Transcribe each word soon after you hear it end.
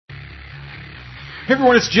Hey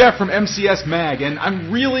everyone, it's Jeff from MCS Mag, and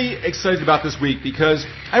I'm really excited about this week because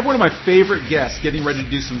I have one of my favorite guests getting ready to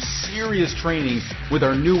do some serious training with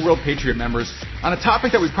our New World Patriot members on a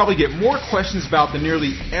topic that we probably get more questions about than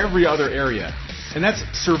nearly every other area, and that's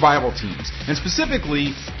survival teams, and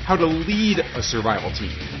specifically how to lead a survival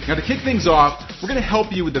team. Now to kick things off, we're going to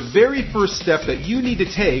help you with the very first step that you need to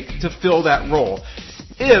take to fill that role,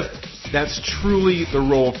 if that's truly the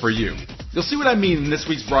role for you. You'll see what I mean in this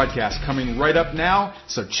week's broadcast coming right up now,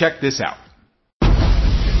 so check this out.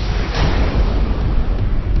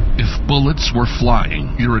 If bullets were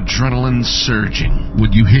flying, your adrenaline surging,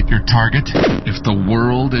 would you hit your target? If the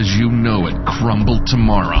world as you know it crumbled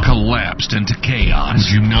tomorrow, collapsed into chaos,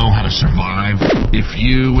 would you know how to survive? If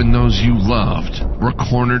you and those you loved were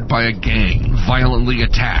cornered by a gang, violently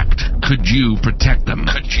attacked, could you protect them?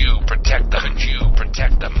 Could you protect them? Could you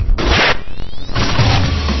protect them?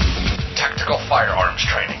 Tactical firearms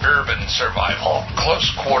training, urban survival, close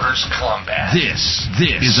quarters combat. This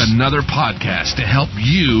is another podcast to help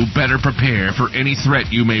you better prepare for any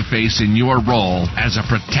threat you may face in your role as a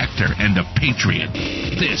protector and a patriot.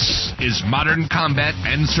 This is Modern Combat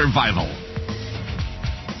and Survival.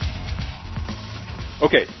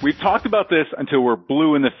 Okay, we've talked about this until we're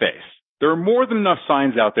blue in the face. There are more than enough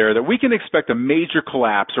signs out there that we can expect a major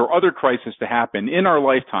collapse or other crisis to happen in our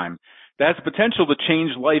lifetime that has the potential to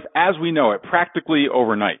change life as we know it practically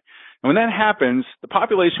overnight. And when that happens, the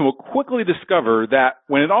population will quickly discover that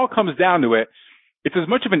when it all comes down to it, it's as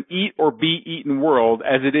much of an eat or be eaten world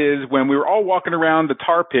as it is when we were all walking around the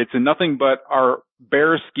tar pits in nothing but our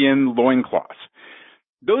bare skin loincloths.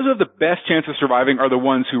 Those who have the best chance of surviving are the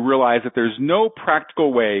ones who realize that there's no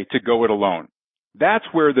practical way to go it alone. That's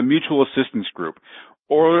where the mutual assistance group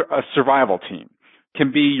or a survival team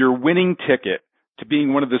can be your winning ticket to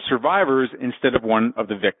being one of the survivors instead of one of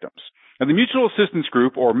the victims. Now, the Mutual Assistance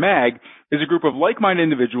Group, or MAG, is a group of like-minded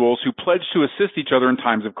individuals who pledge to assist each other in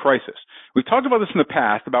times of crisis. We've talked about this in the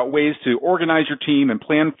past, about ways to organize your team and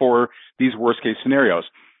plan for these worst-case scenarios.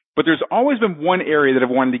 But there's always been one area that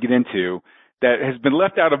I've wanted to get into that has been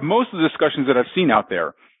left out of most of the discussions that I've seen out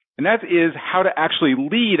there, and that is how to actually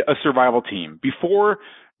lead a survival team before,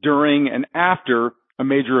 during, and after a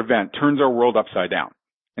major event turns our world upside down.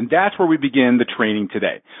 And that's where we begin the training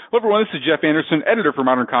today. Hello, everyone. This is Jeff Anderson, editor for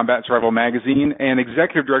Modern Combat and Survival Magazine and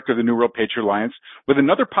executive director of the New World Patriot Alliance, with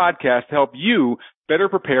another podcast to help you better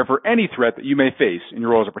prepare for any threat that you may face in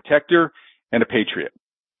your role as a protector and a patriot.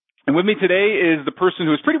 And with me today is the person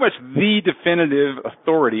who is pretty much the definitive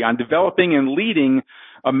authority on developing and leading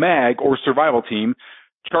a MAG or survival team,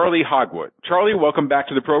 Charlie Hogwood. Charlie, welcome back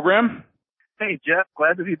to the program. Hey, Jeff.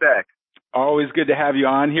 Glad to be back. Always good to have you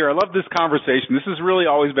on here. I love this conversation. This has really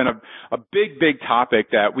always been a big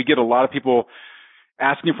topic that we get a lot of people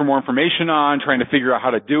asking for more information on, trying to figure out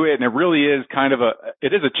how to do it. And it really is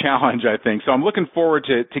it is a challenge, I think. So I'm looking forward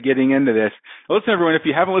to getting into this. Listen, everyone, if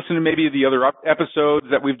you haven't listened to maybe the other episodes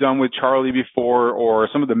that we've done with Charlie before, or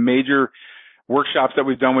some of the major workshops that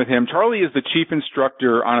we've done with him, Charlie is the chief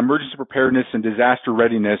instructor on emergency preparedness and disaster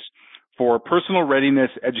readiness for personal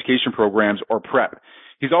readiness education programs, or PrEP.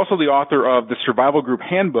 He's also the author of the Survival Group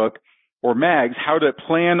Handbook, or MAGS, How to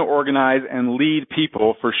Plan, Organize, and Lead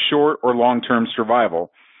People for Short or Long-Term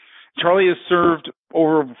Survival. Charlie has served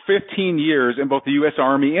over 15 years in both the U.S.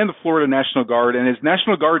 Army and the Florida National Guard, and his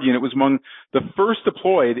National Guard unit was among the first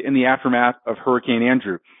deployed in the aftermath of Hurricane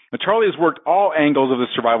Andrew. Now, Charlie has worked all angles of the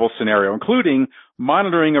survival scenario, including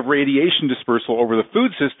monitoring of radiation dispersal over the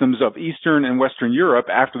food systems of Eastern and Western Europe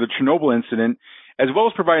after the Chernobyl incident, as well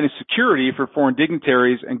as providing security for foreign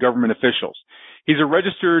dignitaries and government officials. He's a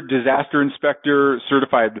registered disaster inspector,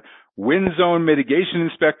 certified wind zone mitigation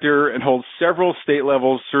inspector, and holds several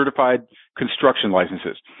state-level certified construction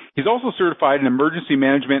licenses. He's also certified in emergency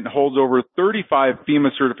management and holds over 35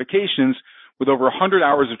 FEMA certifications with over 100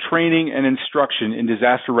 hours of training and instruction in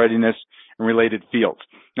disaster readiness and related fields.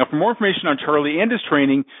 Now, for more information on Charlie and his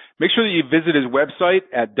training, make sure that you visit his website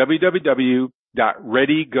at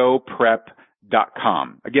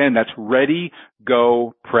www.readygoprep.com. Again, that's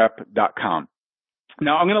readygoprep.com.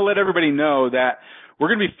 Now, I'm going to let everybody know that we're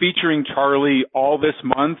going to be featuring Charlie all this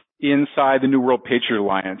month inside the New World Patriot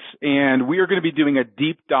Alliance, and we are going to be doing a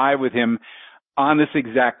deep dive with him on this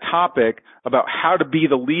exact topic about how to be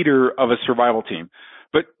the leader of a survival team.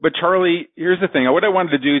 But Charlie, here's the thing. What I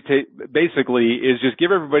wanted to do basically is just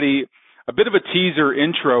give everybody a bit of a teaser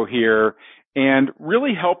intro here and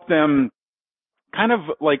really help them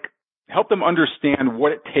help them understand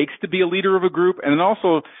what it takes to be a leader of a group, and then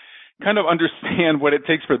also kind of understand what it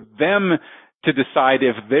takes for them to decide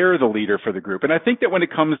if they're the leader for the group. And I think that when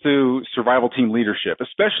it comes to survival team leadership,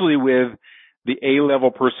 especially with the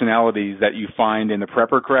A-level personalities that you find in the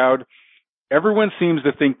prepper crowd, everyone seems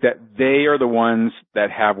to think that they are the ones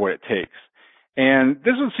that have what it takes. And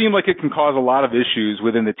this would seem like it can cause a lot of issues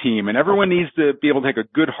within the team, and everyone needs to be able to take a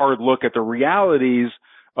good hard look at the realities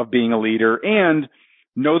of being a leader and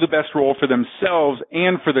know the best role for themselves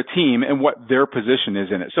and for the team and what their position is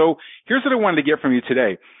in it. So here's what I wanted to get from you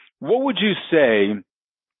today. What would you say,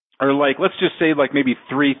 or let's just say maybe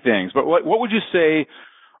three things, but what would you say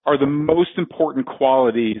are the most important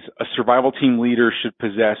qualities a survival team leader should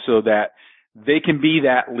possess so that they can be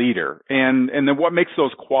that leader? And then what makes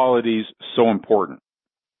those qualities so important?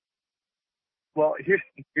 Well, here's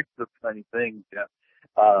the funny thing, Jeff.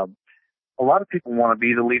 A lot of people want to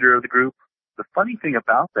be the leader of the group. The funny thing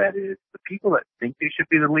about that is the people that think they should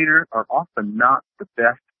be the leader are often not the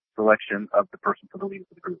best selection of the person for the leader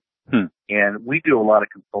of the group. And we do a lot of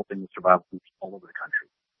consulting with survival groups all over the country.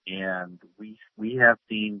 And we have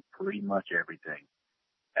seen pretty much everything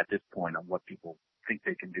at this point on what people think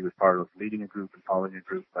they can do as far as leading a group and following a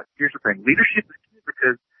group. But here's the thing. Leadership is key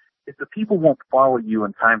because if the people won't follow you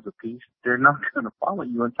in times of peace, they're not going to follow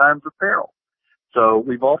you in times of peril. So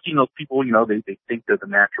we've all seen those people, they think they're the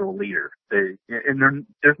natural leader. There's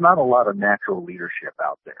not a lot of natural leadership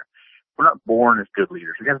out there. We're not born as good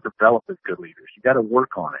leaders. We got to develop as good leaders. You got to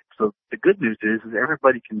work on it. So the good news is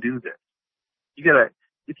everybody can do this.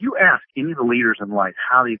 If you ask any of the leaders in life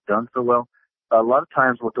how they've done so well, a lot of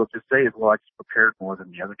times what they'll just say is, well, I just prepared more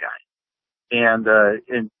than the other guy. And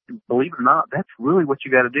believe it or not, that's really what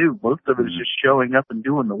you got to do. Most of it is just showing up and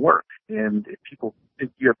doing the work. And if people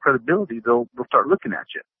think you have credibility, they'll start looking at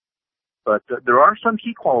you. But there are some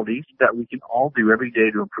key qualities that we can all do every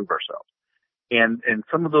day to improve ourselves. And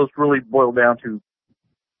some of those really boil down to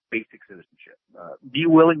basic citizenship. Be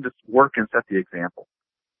willing to work and set the example.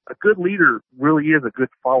 A good leader really is a good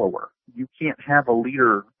follower. You can't have a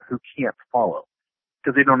leader who can't follow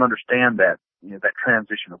because they don't understand that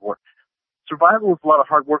transition of work. Survival is a lot of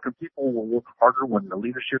hard work, and people will work harder when the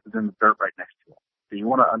leadership is in the dirt right next to them. So you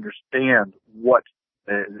want to understand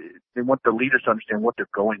they want the leaders to understand what they're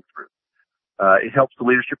going through. It helps the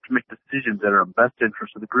leadership to make decisions that are in the best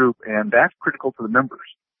interest of the group, and that's critical to the members.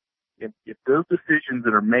 If those decisions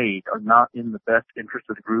that are made are not in the best interest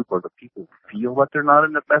of the group, or the people feel that they're not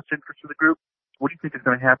in the best interest of the group, what do you think is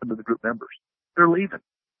going to happen to the group members? They're leaving.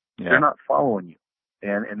 Yeah. They're not following you,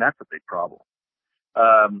 and that's a big problem.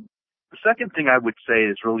 The second thing I would say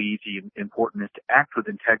is really easy and important is to act with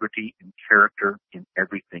integrity and character in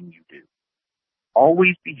everything you do.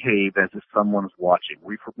 Always behave as if someone is watching.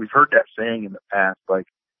 We've heard that saying in the past,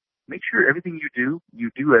 make sure everything you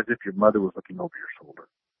do as if your mother was looking over your shoulder.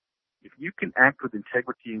 If you can act with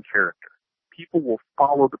integrity and character, people will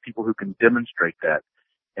follow the people who can demonstrate that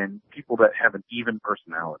and people that have an even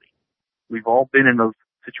personality. We've all been in those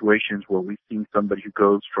situations where we've seen somebody who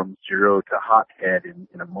goes from zero to hothead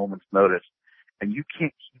in a moment's notice, and you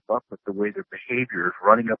can't keep up with the way their behavior is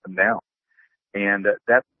running up and down. And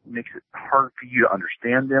that makes it hard for you to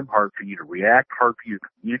understand them, hard for you to react, hard for you to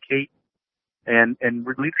communicate. And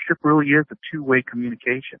leadership really is a two-way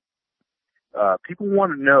communication. People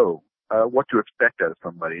want to know what to expect out of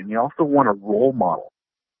somebody, and they also want a role model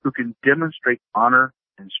who can demonstrate honor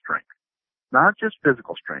and strength, not just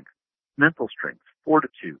physical strength, mental strength,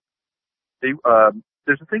 fortitude.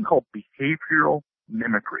 There's a thing called behavioral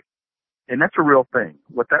mimicry, and that's a real thing.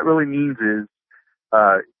 What that really means is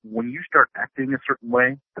when you start acting a certain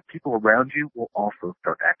way, the people around you will also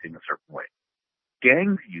start acting a certain way.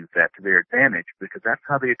 Gangs use that to their advantage because that's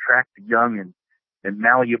how they attract the young and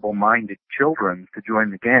malleable-minded children to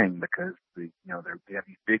join the gang because they have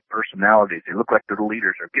these big personalities. They look like they're the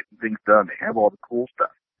leaders. They're getting things done. They have all the cool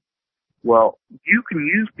stuff. Well, you can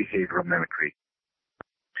use behavioral mimicry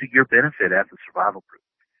to your benefit as a survival group.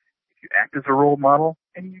 If you act as a role model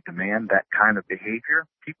and you demand that kind of behavior,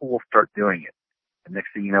 people will start doing it. And next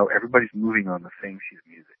thing you know, everybody's moving on the same sheet of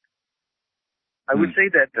music. I would say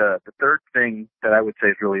that the third thing that I would say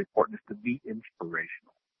is really important is to be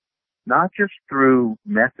inspirational, not just through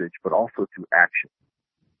message, but also through action.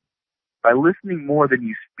 By listening more than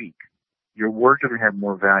you speak, your words are going to have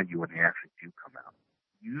more value when they actually do come out.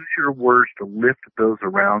 Use your words to lift those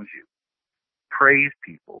around you. Praise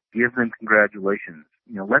people. Give them congratulations.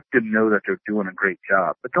 Let them know that they're doing a great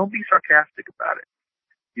job. But don't be sarcastic about it.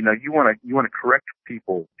 You want to correct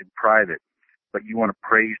people in private, but you want to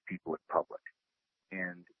praise people in public.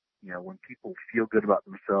 And, when people feel good about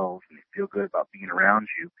themselves and they feel good about being around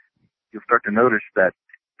you, you'll start to notice that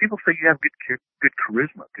people say you have good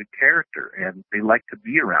charisma, good character, and they like to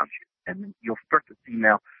be around you. And you'll start to see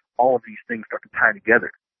now all of these things start to tie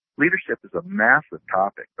together. Leadership is a massive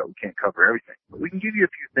topic, but we can't cover everything. But we can give you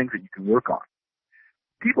a few things that you can work on.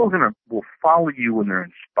 People will follow you when they're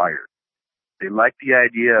inspired. They like the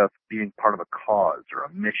idea of being part of a cause or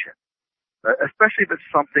a mission, especially if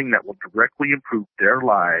it's something that will directly improve their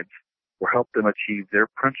lives or help them achieve their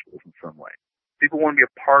principles in some way. People want to be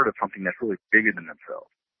a part of something that's really bigger than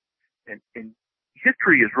themselves. And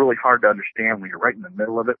history is really hard to understand when you're right in the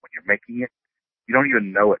middle of it, when you're making it. You don't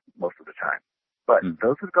even know it most of the time. But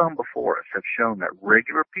those who've gone before us have shown that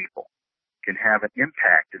regular people can have an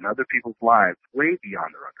impact in other people's lives way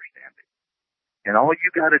beyond their understanding. And all you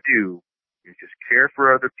got to do is just care for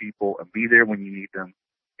other people and be there when you need them,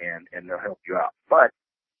 and they'll help you out. But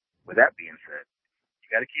with that being said, you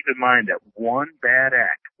got to keep in mind that one bad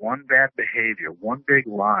act, one bad behavior, one big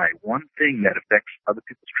lie, one thing that affects other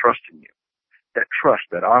people's trust in you, that trust,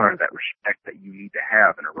 that honor, that respect that you need to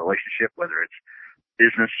have in a relationship, whether it's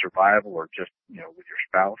business, survival, or just, with your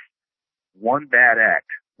spouse, one bad act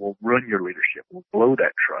will ruin your leadership, will blow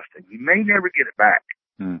that trust, and you may never get it back.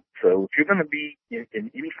 So if you're going to be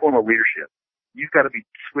in any form of leadership, you've got to be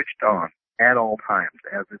switched on at all times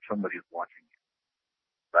as if somebody is watching you.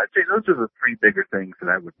 So I'd say those are the three bigger things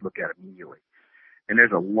that I would look at immediately. And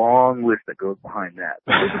there's a long list that goes behind that.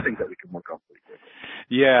 But those are things that we can work on pretty quickly.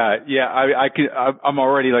 Yeah. I'm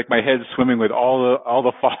already like my head's swimming with all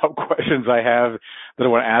the follow-up questions I have that I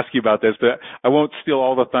want to ask you about this, but I won't steal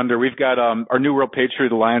all the thunder. We've got our New World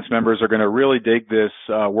Patriot Alliance members are going to really dig this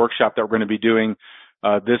workshop that we're going to be doing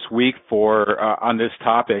this week on this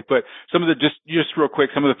topic. But some of the just real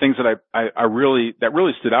quick, some of the things that I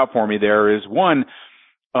really stood out for me there is one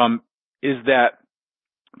is that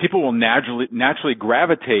people will naturally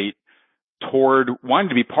gravitate toward wanting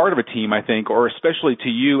to be part of a team, I think, or especially to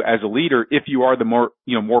you as a leader if you are the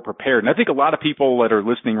more prepared. And I think a lot of people that are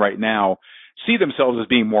listening right now see themselves as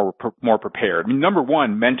being more prepared. I mean, number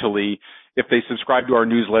one, mentally, if they subscribe to our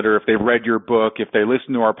newsletter, if they read your book, if they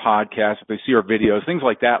listen to our podcast, if they see our videos, things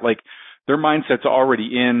like that, like their mindset's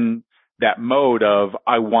already in that mode of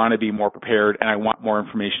I want to be more prepared and I want more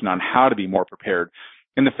information on how to be more prepared.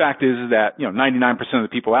 And the fact is that, 99% of the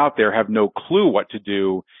people out there have no clue what to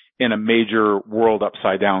do in a major world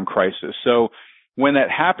upside down crisis. So when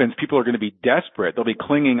that happens, people are going to be desperate. They'll be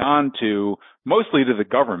clinging on to mostly to the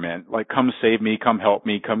government, like come save me, come help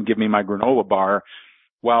me, come give me my granola bar,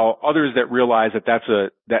 while others that realize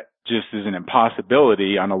that just is an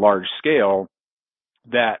impossibility on a large scale,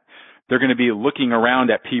 that they're going to be looking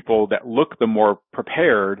around at people that look the more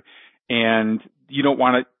prepared, and you don't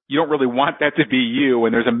really want that to be you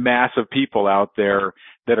when there's a mass of people out there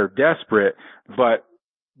that are desperate. But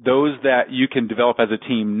those that you can develop as a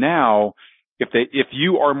team now, if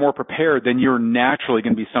you are more prepared, then you're naturally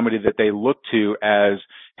going to be somebody that they look to as,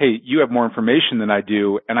 hey, you have more information than I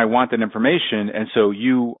do, and I want that information, and so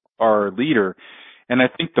you are a leader. And I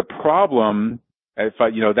think the problem, so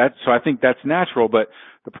I think that's natural, but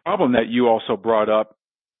the problem that you also brought up,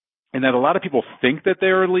 and that a lot of people think that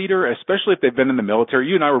they're a leader, especially if they've been in the military.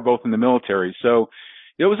 You and I were both in the military, so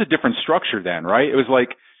it was a different structure then, right? It was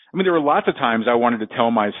like, there were lots of times I wanted to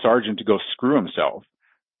tell my sergeant to go screw himself,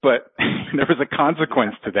 but there was a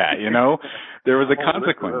consequence to that, There was a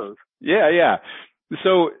consequence. Yeah.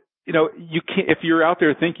 So, you can't, if you're out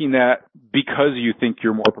there thinking that because you think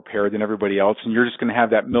you're more prepared than everybody else and you're just going to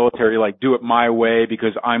have that military, like, do it my way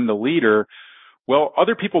because I'm the leader, well,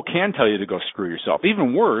 other people can tell you to go screw yourself.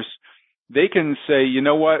 Even worse, they can say, you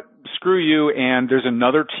know what, screw you, and there's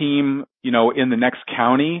another team, in the next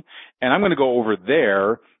county, and I'm going to go over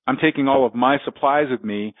there. I'm taking all of my supplies with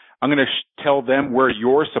me. I'm going to tell them where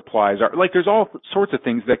your supplies are. Like, there's all sorts of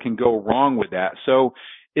things that can go wrong with that. So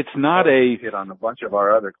it's not hit on a bunch of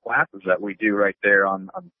our other classes that we do right there on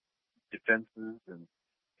defenses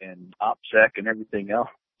and OPSEC and everything else.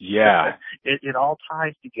 Yeah. It all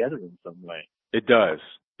ties together in some way. It does.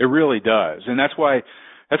 It really does. And that's why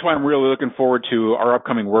I'm really looking forward to our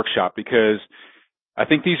upcoming workshop, because I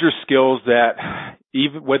think these are skills that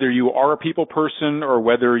even whether you are a people person or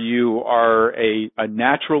whether you are a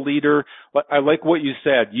natural leader, I like what you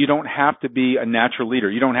said. You don't have to be a natural leader.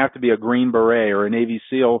 You don't have to be a Green Beret or a Navy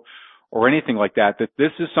SEAL or anything like that. That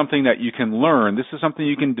this is something that you can learn. This is something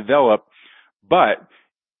you can develop. But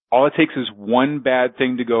all it takes is one bad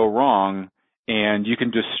thing to go wrong, and you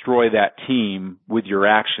can destroy that team with your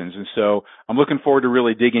actions. And so I'm looking forward to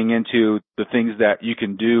really digging into the things that you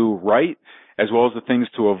can do right, as well as the things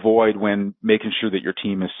to avoid when making sure that your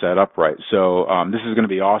team is set up right. So this is going to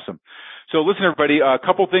be awesome. So listen, everybody, a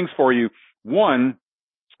couple things for you. One,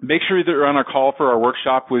 make sure that you're on our call for our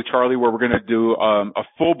workshop with Charlie, where we're going to do a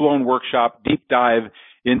full-blown workshop, deep dive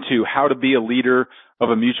into how to be a leader of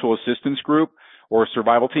a mutual assistance group. or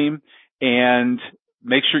survival team. And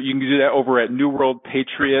make sure you can do that over at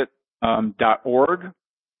newworldpatriot.org.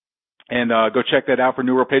 And go check that out for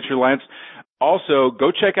New World Patriot Alliance. Also,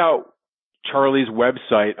 go check out Charlie's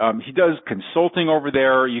website. He does consulting over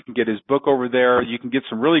there. You can get his book over there. You can get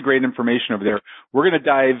some really great information over there. We're going to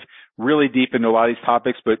dive really deep into a lot of these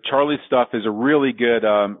topics, but Charlie's stuff is a really good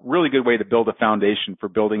way to build a foundation for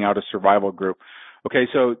building out a survival group. Okay,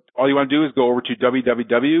 so all you want to do is go over to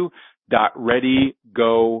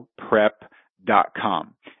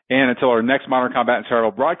www.readygoprep.com. And until our next Modern Combat and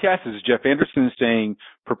Survival broadcast, this is Jeff Anderson saying,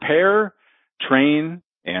 prepare, train,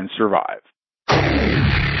 and survive.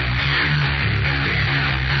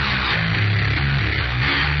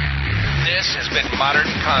 This has been Modern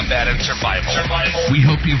Combat and Survival. We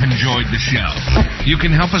hope you've enjoyed the show. You can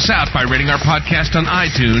help us out by rating our podcast on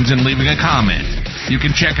iTunes and leaving a comment. You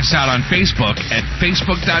can check us out on Facebook at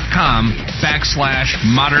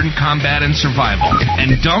facebook.com/Modern Combat and Survival.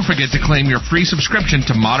 And don't forget to claim your free subscription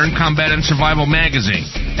to Modern Combat and Survival magazine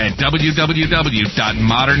at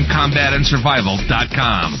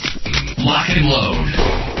www.moderncombatandsurvival.com. Lock and load.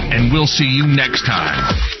 And we'll see you next time.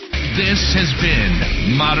 This has been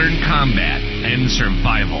Modern Combat and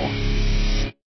Survival.